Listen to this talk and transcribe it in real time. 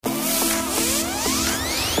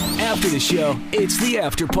After the show, it's the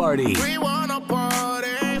after party. We wanna party.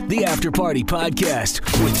 The After Party Podcast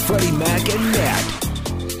with Freddie Mac and Matt.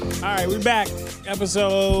 All right, we're back.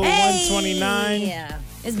 Episode 129. Yeah.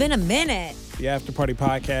 It's been a minute. The After Party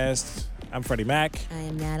Podcast. I'm Freddie Mac. I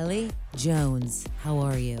am Natalie Jones. How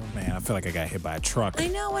are you? Man, I feel like I got hit by a truck. I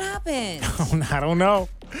know. What happened? I don't know.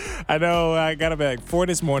 I know I got up at 4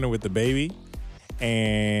 this morning with the baby,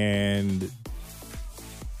 and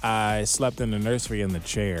I slept in the nursery in the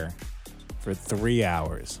chair for 3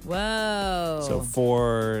 hours. Whoa. So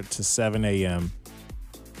 4 to 7 a.m.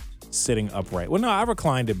 sitting upright. Well, no, I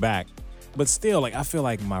reclined it back. But still, like, I feel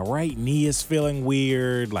like my right knee is feeling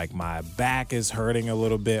weird. Like, my back is hurting a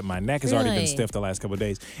little bit. My neck has already been stiff the last couple of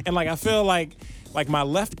days. And, like, I feel like my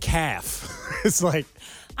left calf is like...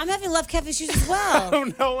 I'm having left calf issues as well. I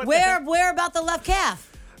don't know what Where about the left calf?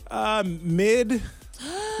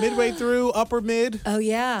 Midway through, upper mid. Oh,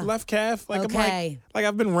 yeah. Left calf. Like, Okay. I'm like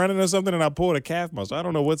I've been running or something and I pulled a calf muscle. I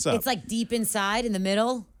don't know what's up. It's like deep inside in the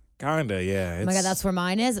middle. Kinda, yeah. Oh my God, that's where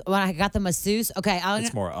mine is. When I got the masseuse. Okay,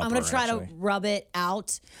 It's more upper, I'm going to try actually. to rub it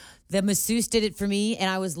out. The masseuse did it for me, and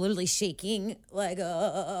I was literally shaking. Like,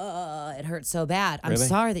 it hurt so bad. I'm Really?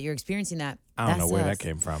 sorry that you're experiencing that. I don't know where that sucks.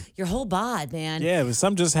 came from. Your whole bod, man. Yeah, but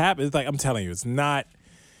something just happened. It's like, I'm telling you, it's not...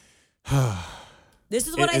 This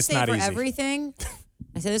is what I It's say not for easy. everything.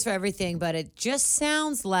 I say this for everything, but it just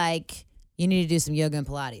sounds like you need to do some yoga and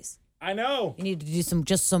Pilates. I know. You need to do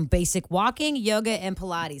some basic walking, yoga, and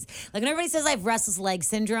Pilates. Like when everybody says I have restless leg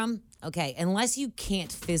syndrome, okay, unless you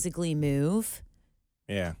can't physically move,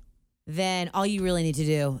 Yeah. then all you really need to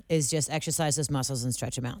do is just exercise those muscles and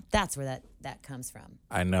stretch them out. That's where that comes from.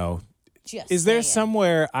 I know. Just Is there saying.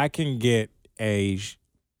 somewhere I can get a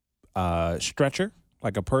stretcher,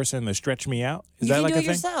 like a person to stretch me out? Is You that can like do a it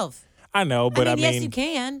thing? yourself. I know, but I mean, yes, you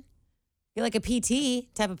can. You're like a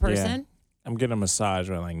PT type of person. I'm getting a massage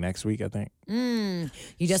like next week, I think. You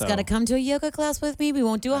just So- got to come to a yoga class with me. We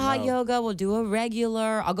won't do a I hot know. yoga. We'll do a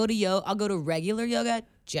regular. I'll go to regular yoga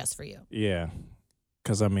just for you. Yeah.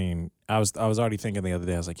 Cause I mean, I was already thinking the other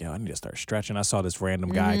day, I was like, yo, I need to start stretching. I saw this random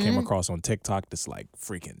guy I came across on TikTok, this like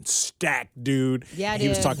freaking stacked dude. Yeah, He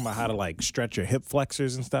was dude. talking about how to like stretch your hip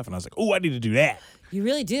flexors and stuff. And I was like, oh, I need to do that. You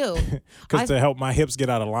really do. Because to help my hips get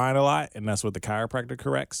out of line a lot, and that's what the chiropractor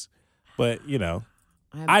corrects. But, you know,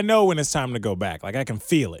 I know when it's time to go back. Like, I can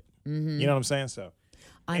feel it. You know what I'm saying? So,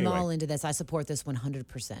 I'm anyway. all into this. I support this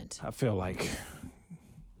 100%.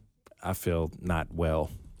 I feel not well.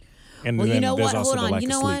 And Well, then you know there's what? also Hold the on. lack You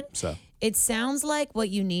of know sleep, what? So. It sounds like what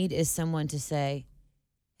you need is someone to say,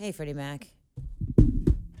 "Hey, Freddie Mac,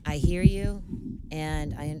 I hear you,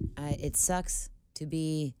 and I it sucks to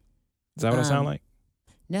be." Is that what I sound like?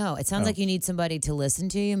 No, it sounds Oh. like you need somebody to listen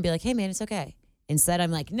to you and be like, "Hey, man, it's okay." Instead,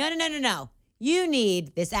 I'm like, "No. You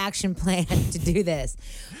need this action plan to do this."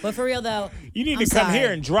 But for real though, You need I'm to come sorry.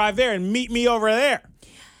 here and drive there and meet me over there.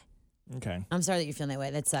 Okay. I'm sorry that you're feeling that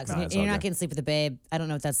way. That sucks. Nah, And it's you're all not good. getting sleep with the babe. I don't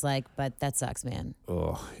know what that's like, but that sucks, man.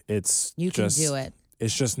 Oh, it's You just, can do it.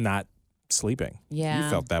 It's just not sleeping. Yeah. You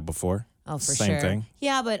felt that before. Oh, for Same sure. thing.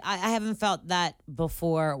 Yeah, but I haven't felt that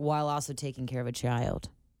before while also taking care of a child.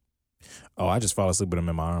 Oh, I just fall asleep with him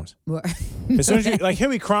in my arms. Where- As soon as you, like, he'll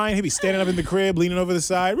be crying, he'll be standing up in the crib, leaning over the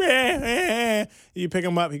side. You pick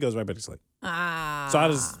him up, he goes right back to sleep. Ah. So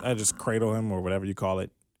I just cradle him or whatever you call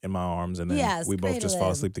it in my arms, and then Yes, we both just cradle fall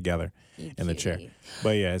him. asleep together You in the chair. cutie.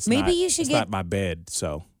 But yeah, it's Maybe not, you should it's get- not my bed.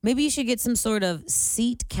 So Maybe you should get some sort of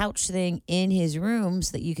seat couch thing in his room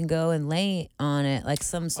so that you can go and lay on it, like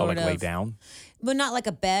some I'll sort like of. lay down. But not like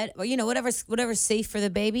a bed, or whatever's safe for the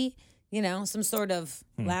baby. You know, some sort of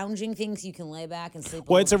lounging thing so you can lay back and sleep.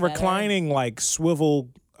 Well, it's a little better. reclining like swivel.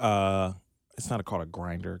 It's not called a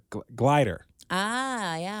grinder, glider.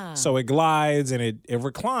 Ah, yeah. So it glides and it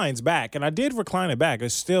reclines back. And I did recline it back.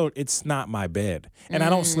 It's not my bed. And I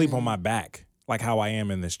don't sleep on my back like how I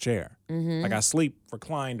am in this chair. Like I sleep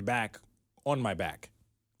reclined back on my back.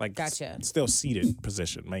 Like Gotcha. Still seated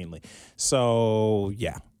position mainly. So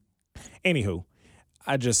yeah. Anywho,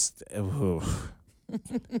 I just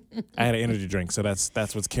I had an energy drink, so that's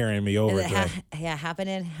what's carrying me over Is it today.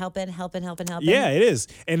 happening, helping. Yeah, it is.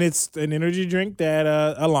 And it's an energy drink that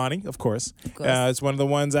Alani, of course. course. It's one of the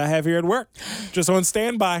ones I have here at work. Just on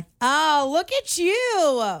standby. Oh, look at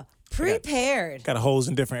you. Prepared. Got a hose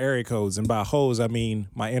in different area codes. And by hose, I mean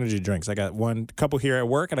my energy drinks. I got couple here at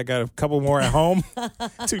work, and I got a couple more at home.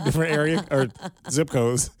 2 different area or zip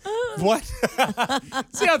codes. What?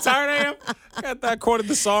 See how tired I am? I quoted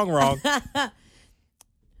the song wrong.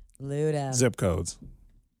 Luda. Zip codes.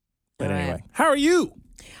 But All right. anyway, how are you?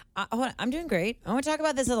 I'm doing great. I want to talk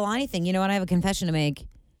about this Alani thing. You know what? I have a confession to make.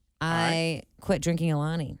 I quit drinking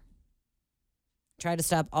Alani. tried to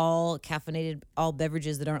stop all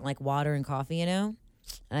beverages that aren't like water and coffee, And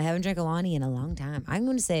I haven't drank Alani in a long time. I'm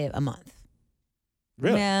going to say a month.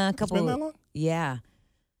 Really? Yeah, a couple. It's been that long? Yeah.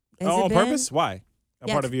 On purpose? Why?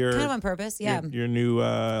 Part of your kind of on purpose. Yeah. Your new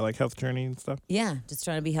like health journey and stuff. Yeah, just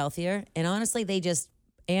trying to be healthier. And honestly,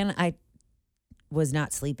 I was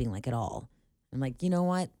not sleeping like at all. I'm like, you know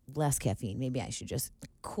what? Less caffeine. Maybe I should just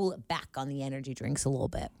cool it back on the energy drinks a little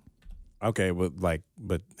bit. Okay,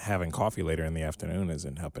 but having coffee later in the afternoon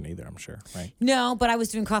isn't helping either, I'm sure, right? No, but I was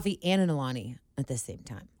doing coffee and an Alani at the same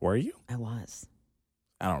time. Were you? I was.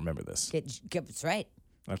 I don't remember this. That's right.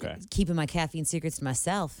 Okay. Keeping my caffeine secrets to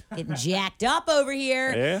myself. Getting jacked up over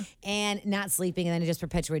here. Yeah. And not sleeping. And then it just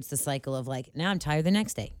perpetuates the cycle of like, now I'm tired the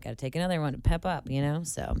next day. Got to take another one to pep up, So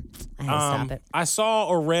I had to stop it. I saw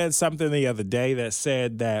or read something the other day that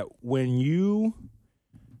said that when you,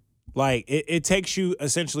 it takes you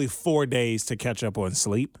essentially 4 days to catch up on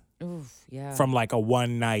sleep. Oof, yeah. From like a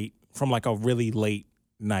really late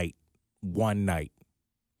night. One night.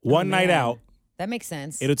 One night out. That makes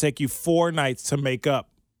sense. It'll take you 4 nights to make up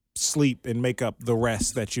sleep and make up the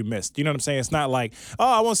rest that you missed. You know what I'm saying? It's not like,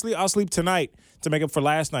 I won't sleep. I'll sleep tonight to make up for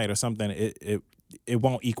last night or something. It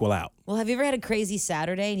won't equal out. Well, have you ever had a crazy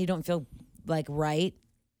Saturday and you don't feel like right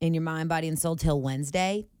in your mind, body, and soul till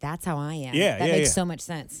Wednesday? That's how I am. Yeah, that makes so much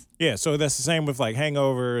sense. Yeah, so that's the same with like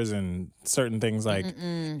hangovers and certain things like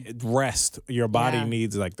rest. Your body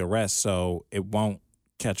needs like the rest, so it won't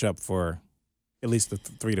catch up for at least the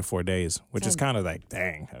 3 to 4 days, which is kind of like,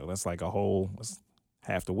 dang, that's like that's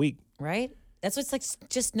half the week. Right? That's what's like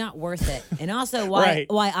just not worth it. And also why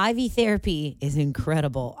IV therapy is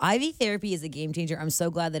incredible. IV therapy is a game changer. I'm so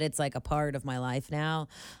glad that it's like a part of my life now.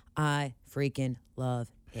 I freaking love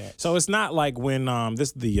it. So it's not like when this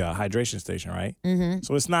is the hydration station, right? Mm-hmm.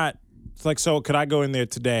 So it's like, so could I go in there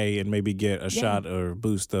today and maybe get a shot or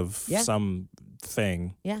boost of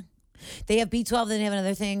something? Yeah. They have B12, then they have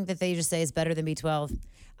another thing that they just say is better than B12.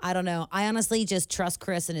 I don't know. I honestly just trust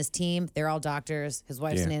Chris and his team. They're all doctors. His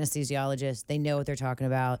wife's an anesthesiologist. They know what they're talking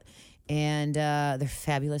about. And they're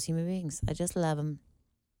fabulous human beings. I just love them.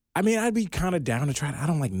 I mean, I'd be kind of down to try it. I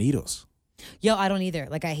don't like needles. Yo, I don't either.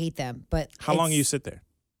 Like, I hate them. But how long do you sit there?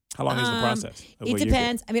 How long is the process? It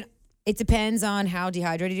depends. I mean, it depends on how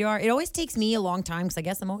dehydrated you are. It always takes me a long time because I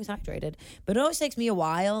guess I'm always hydrated. But it always takes me a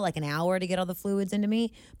while, like an hour to get all the fluids into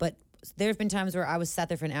me. But there's been times where I was sat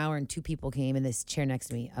there for an hour and 2 people came in this chair next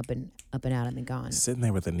to me up and out and gone. Sitting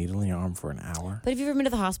there with a needle in your arm for an hour? But have you ever been to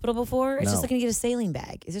the hospital before? It's just like to get a saline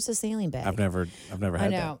bag. It's just a saline bag. I've never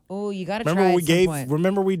had that. Oh, you got to try it.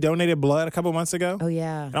 Remember we donated blood a couple months ago? Oh,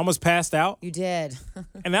 yeah. I almost passed out. You did.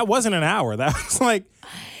 And that wasn't an hour. That was like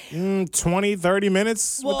 20, 30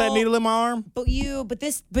 minutes with that needle in my arm. But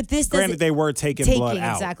this Granted, they were taking blood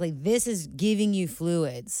out. Exactly. This is giving you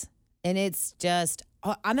fluids. And it's just,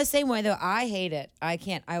 I'm the same way though. I hate it. I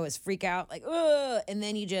can't. I always freak out like, ugh. And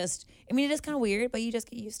then it is kind of weird, but you just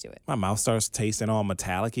get used to it. My mouth starts tasting all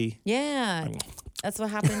metallic-y. Yeah. That's what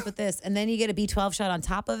happens with this. And then you get a B12 shot on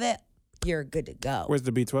top of it. You're good to go. Where's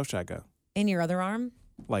the B12 shot go? In your other arm.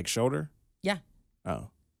 Like shoulder? Yeah. Oh.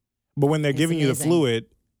 But when they're giving you the fluid,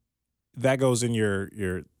 that goes in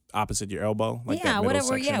your opposite your elbow? Like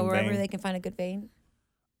whatever. Yeah, wherever they can find a good vein.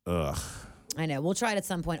 Ugh. I know. We'll try it at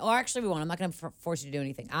some point. Or actually, we won't. I'm not going to force you to do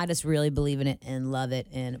anything. I just really believe in it and love it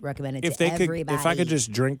and recommend it to everybody. If I could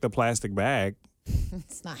just drink the plastic bag.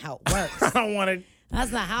 That's not how it works. I don't want it.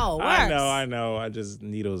 That's not how it works. I know.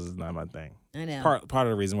 Needles is not my thing. I know. Part of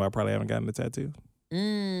the reason why I probably haven't gotten a tattoo.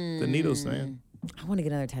 The needles thing. I want to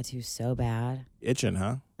get another tattoo so bad. Itching,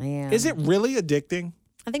 huh? I am. Is it really addicting?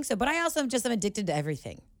 I think so. But I also am addicted to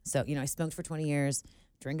everything. So, I smoked for 20 years.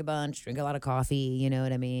 Drink a bunch, drink a lot of coffee, you know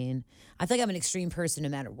what I mean? I feel like I'm an extreme person no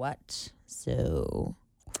matter what. So.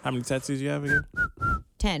 How many tattoos do you have again?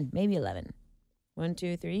 10, maybe 11. 1,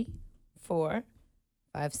 2, 3, 4,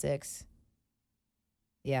 5, 6.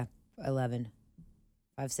 Yeah, 11.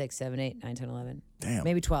 5, 6, 7, 8, 9, 10, 11. Damn.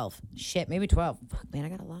 Maybe 12. Shit, maybe 12. Fuck, man, I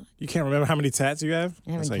got a lot. You can't remember how many tats you have?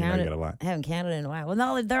 I haven't counted. You got a lot. I haven't counted in a while. Well,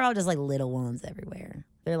 no, they're all just like little ones everywhere.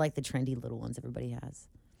 They're like the trendy little ones everybody has.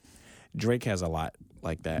 Drake has a lot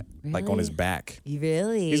like that, really? Like on his back.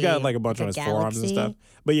 Really? He's got like a bunch on his forearms and stuff.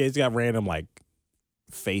 But yeah, he's got random like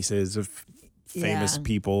faces of famous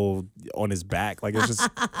people on his back. Like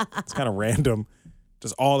it's kind of random.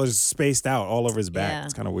 Just all is spaced out all over his back. Yeah.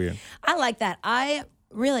 It's kind of weird. I like that. I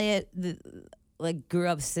really grew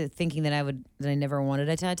up thinking that I never wanted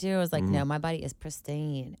a tattoo. I was like, no, my body is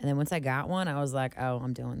pristine. And then once I got one, I was like, oh,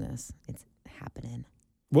 I'm doing this. It's happening.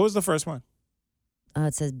 What was the first one?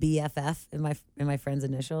 It says BFF in my friend's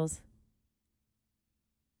initials.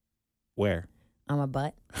 Where? On my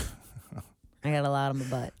butt. I got a lot on my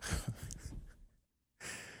butt.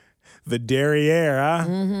 The derriere, huh?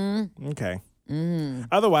 Mm-hmm. Okay.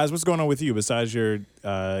 Otherwise, what's going on with you besides your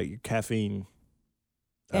caffeine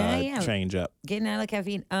change up? Getting out of the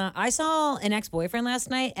caffeine. I saw an ex-boyfriend last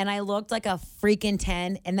night, and I looked like a freaking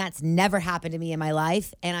 10, and that's never happened to me in my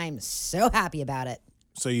life, and I'm so happy about it.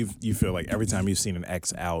 So you feel like every time you've seen an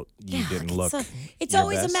ex out, you didn't look. It's your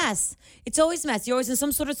always best? a mess. It's always a mess. You're always in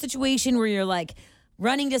some sort of situation where you're like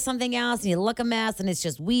running to something else and you look a mess and it's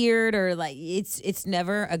just weird, or like it's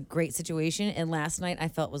never a great situation. And last night I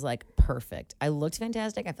felt was like perfect. I looked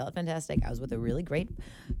fantastic. I felt fantastic. I was with a really great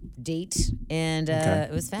date, and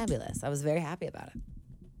it was fabulous. I was very happy about it.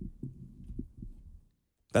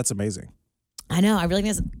 That's amazing. I know. I really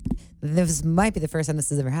miss. This might be the first time this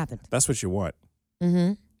has ever happened. That's what you want.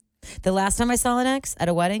 Mm-hmm. The last time I saw an ex at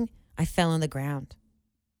a wedding, I fell on the ground.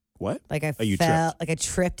 What? Like I you fell, tripped? like I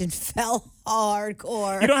tripped and fell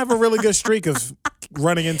hardcore. You don't have a really good streak of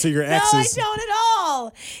running into your exes. No, I don't at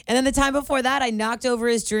all. And then the time before that, I knocked over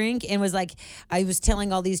his drink and was like, I was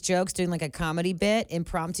telling all these jokes, doing like a comedy bit,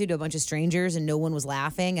 impromptu to a bunch of strangers, and no one was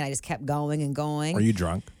laughing, and I just kept going and going. Are you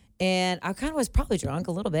drunk? And I kind of was probably drunk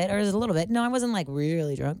a little bit, or a little bit. No, I wasn't like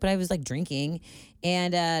really drunk, but I was like drinking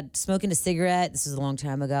and smoking a cigarette. This was a long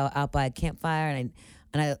time ago, out by a campfire,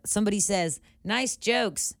 and somebody says, "Nice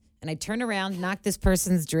jokes," and I turned around, knocked this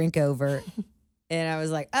person's drink over, and I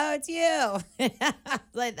was like, "Oh, it's you!" I was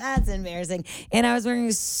like, "That's embarrassing." And I was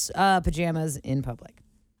wearing pajamas in public.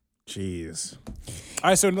 Jeez.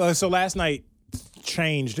 All right, so last night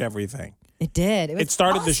changed everything. It did. It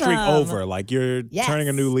started the streak over. Like you're turning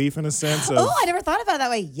a new leaf in a sense. Of, I never thought about it that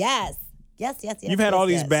way. Yes. You've had all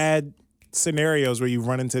these bad scenarios where you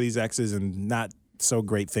run into these exes and not so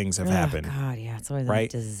great things have happened. God, yeah. It's always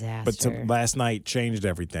right? a disaster. But last night changed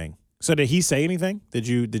everything. So did he say anything?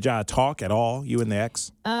 Did y'all talk at all, you and the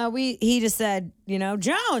ex? He just said,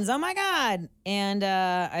 Jones, oh my God. And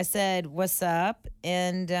I said, what's up?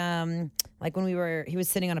 And like when he was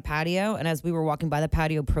sitting on a patio, and as we were walking by the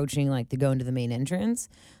patio, approaching like to go into the main entrance,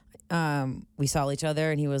 we saw each other,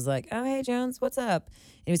 and he was like, oh, hey, Jones, what's up?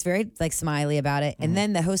 And he was very like smiley about it. And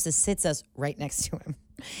then the hostess sits us right next to him.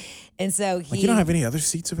 And so you don't have any other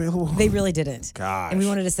seats available? They really didn't. Gosh. And we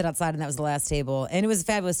wanted to sit outside, and that was the last table. And it was a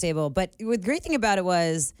fabulous table. But the great thing about it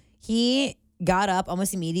was he got up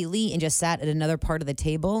almost immediately and just sat at another part of the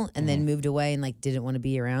table and then moved away and like didn't want to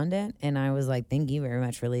be around it. And I was like, thank you very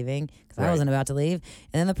much for leaving, because I wasn't about to leave.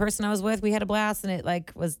 And then the person I was with, we had a blast, and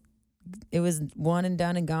it was one and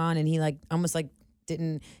done and gone. And he like almost like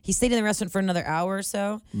didn't, he stayed in the restaurant for another hour or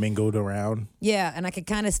so. Mingled around. Yeah. And I could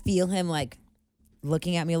kind of feel him like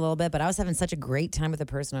looking at me a little bit, but I was having such a great time with the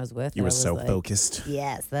person I was with. You were so focused.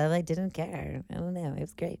 Yes, that I didn't care. I don't know. It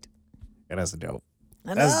was great. Yeah, that's dope.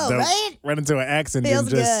 I That's know, dope. right? Run into an ex and Feels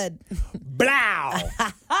then just good. blow.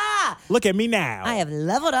 Look at me now. I have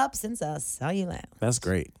leveled up since I saw you last. That's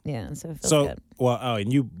great. Yeah, so it feels good.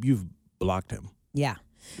 And you've blocked him Yeah.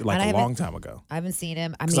 like And a long time ago. I haven't seen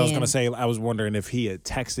him. I Because mean, I was gonna say, I was wondering if he had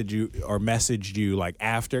texted you or messaged you like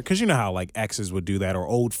after, because you know how like exes would do that, or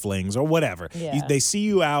old flings or whatever. Yeah. They see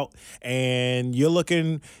you out and you're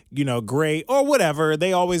looking, great or whatever.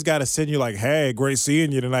 They always got to send you like, "Hey, great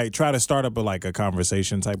seeing you tonight." Try to start up a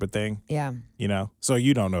conversation type of thing. Yeah. So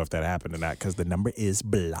you don't know if that happened or not because the number is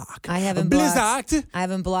blocked. I haven't blocked. I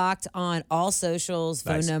haven't blocked on all socials,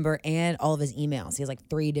 phone number, and all of his emails. He has like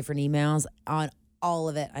 3 different emails on all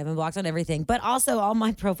of it. I haven't blocked on everything, but also all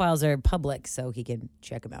my profiles are public, so he can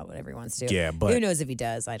check them out whatever he wants to. Yeah, but who knows if he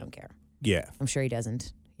does? I don't care. Yeah. I'm sure he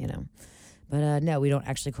doesn't, But no, we don't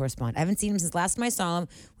actually correspond. I haven't seen him since last time I saw him.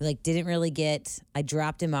 We didn't really I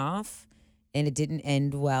dropped him off, and it didn't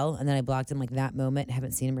end well. And then I blocked him that moment.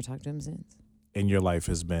 Haven't seen him or talked to him since. And your life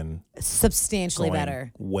has been Substantially going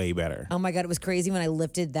better. way better. Oh my God, it was crazy when I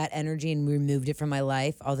lifted that energy and removed it from my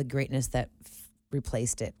life. All the greatness that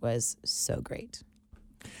replaced it was so great.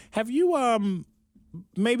 Have you,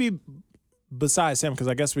 maybe besides him, because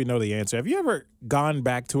I guess we know the answer, have you ever gone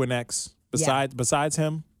back to an ex besides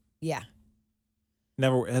him? Yeah.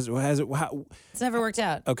 Never has it? It's never worked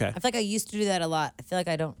out. Okay. I feel like I used to do that a lot. I feel like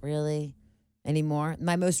I don't really anymore.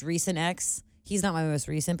 My most recent ex, he's not my most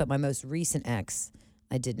recent, but my most recent ex,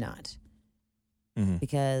 I did not.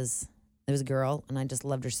 Because it was a girl, and I just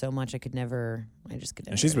loved her so much. I just could never.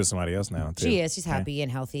 And she's with somebody else now, too. She is. She's happy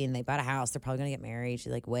and healthy, and they bought a house. They're probably going to get married.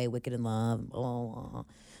 She's way wicked in love. Blah, blah, blah.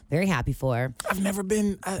 Very happy for her. I've never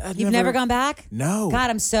been. You've never gone back? No. God,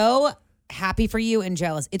 I'm so happy for you and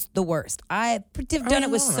jealous. It's the worst. I've done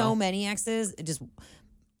it with so many exes. It just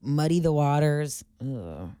muddy the waters.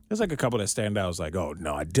 Ugh. There's a couple that stand out. I was like, oh,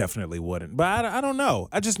 no, I definitely wouldn't. But I don't know.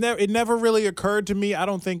 It never really occurred to me. I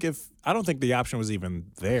don't think if I don't think the option was even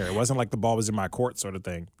there. It wasn't like the ball was in my court sort of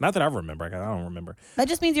thing. Not that I remember. I don't remember. That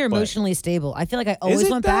just means you're emotionally stable. I feel like I always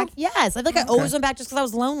went back. Yes, I feel like I always went back just because I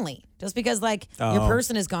was lonely. Just because like your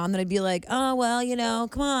person is gone, then I'd be like, oh well,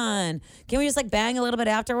 come on, can we just like bang a little bit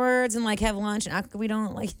afterwards and like have lunch and act like we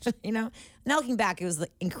don't like Now looking back, it was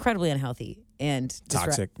like, incredibly unhealthy and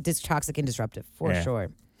toxic and disruptive for sure.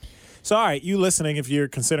 So, all right, you listening, if you're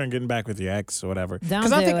considering getting back with your ex or whatever.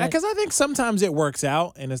 Because I think sometimes it works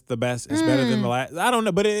out and it's the best. It's better than the last. I don't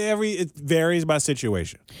know, but it varies by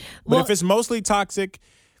situation. But if it's mostly toxic,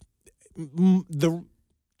 the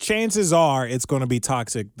chances are it's going to be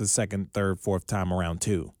toxic the second, third, fourth time around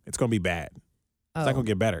too. It's going to be bad. It's not going to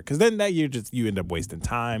get better. Because then that you end up wasting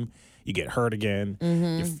time. You get hurt again.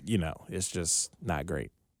 It's just not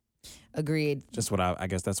great. Agreed. Just I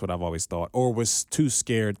guess that's what I've always thought, or was too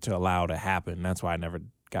scared to allow to happen. That's why I never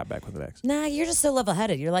got back with the ex. Nah, you're just so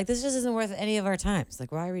level-headed. You're like, this just isn't worth any of our time. It's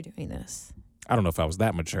like, why are we doing this? I don't know if I was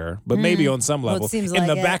that mature, but maybe on some level, it seems in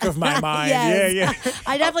like the back of my mind. Yes. Yeah.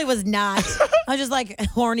 I definitely was not. I was just like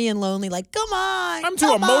horny and lonely. Like, come on. I'm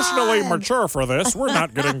too emotionally mature for this. We're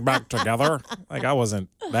not getting back together. Like I wasn't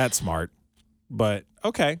that smart, but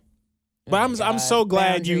okay. But I'm so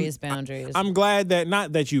glad boundaries. I'm glad that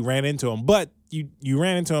not that you ran into him, but you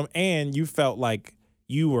ran into him and you felt like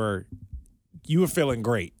you were feeling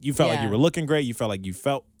great. You felt like you were looking great. You felt like you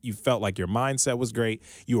felt like your mindset was great.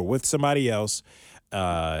 You were with somebody else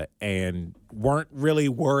and weren't really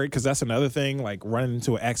worried, because that's another thing. Like running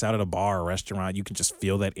into an ex out at a bar or restaurant, you can just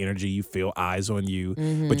feel that energy. You feel eyes on you,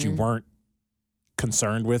 but you weren't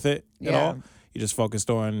concerned with it at all. You just focused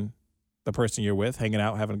on the person you're with, hanging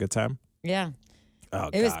out, having a good time. Yeah.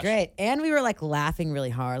 Oh, it was great. And we were like laughing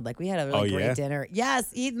really hard. Like we had a really great dinner.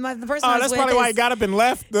 Yes. The person I was that's with probably why he got up and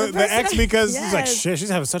left the ex, because he's like, shit, she's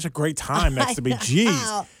having such a great time next to me.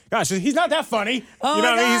 Jeez. Gosh, he's not that funny. Oh you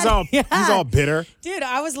know what I mean? He's all bitter. Dude,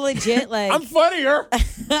 I was legit like... I'm funnier.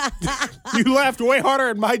 You laughed way harder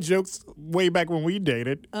at my jokes way back when we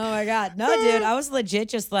dated. Oh, my God. No, dude, I was legit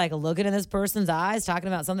just like looking in this person's eyes, talking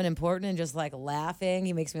about something important and just like laughing.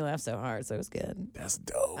 He makes me laugh so hard, so it was good. That's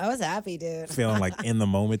dope. I was happy, dude. Feeling like in the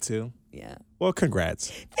moment, too. Yeah. Well,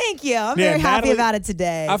 congrats. Thank you. I'm very happy about it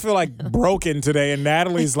today. I feel like broken today, and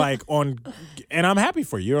Natalie's like on, and I'm happy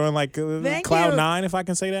for you. You're on like cloud 9, if I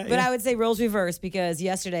can say that. But I would say roles reverse, because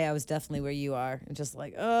yesterday I was definitely where you are, and just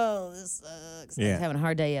like, oh, this sucks. I was having a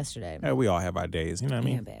hard day yesterday. Yeah, we all have our days. You know what I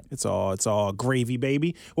mean? Yeah, babe. It's all gravy,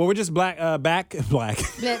 baby. Well, we're just black. Black.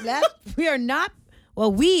 We are not.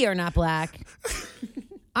 Well, we are not black.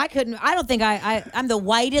 I don't think I'm the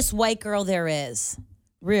whitest white girl there is.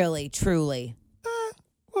 Really, truly.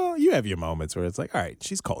 Well, you have your moments where it's like, all right,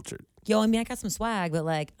 she's cultured. Yo, I mean, I got some swag, but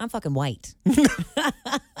like, I'm fucking white.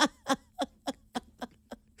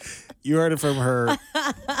 You heard it from her,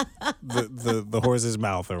 the horse's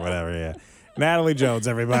mouth or whatever. Yeah, Natalie Jones,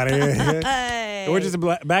 everybody. Hey. We're just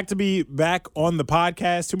back to be back on the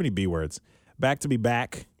podcast. Too many B words. Back to be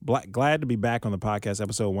back. Glad to be back on the podcast,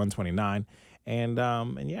 episode 129.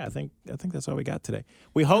 And yeah, I think that's all we got today.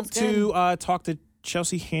 We hope to talk to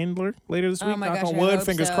Chelsea Handler later this week. Knock on wood,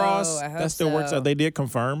 fingers crossed. That still works out. They did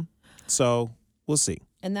confirm. So we'll see.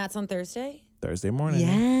 And that's on Thursday? Thursday morning.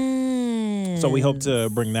 Yes. So we hope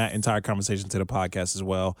to bring that entire conversation to the podcast as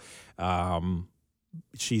well.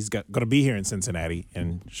 She's going to be here in Cincinnati,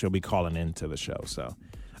 and she'll be calling into the show. So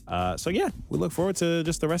yeah, we look forward to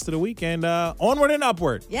just the rest of the week, and onward and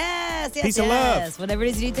upward. Yes. Peace and love. Whatever it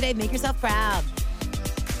is you do today, make yourself proud.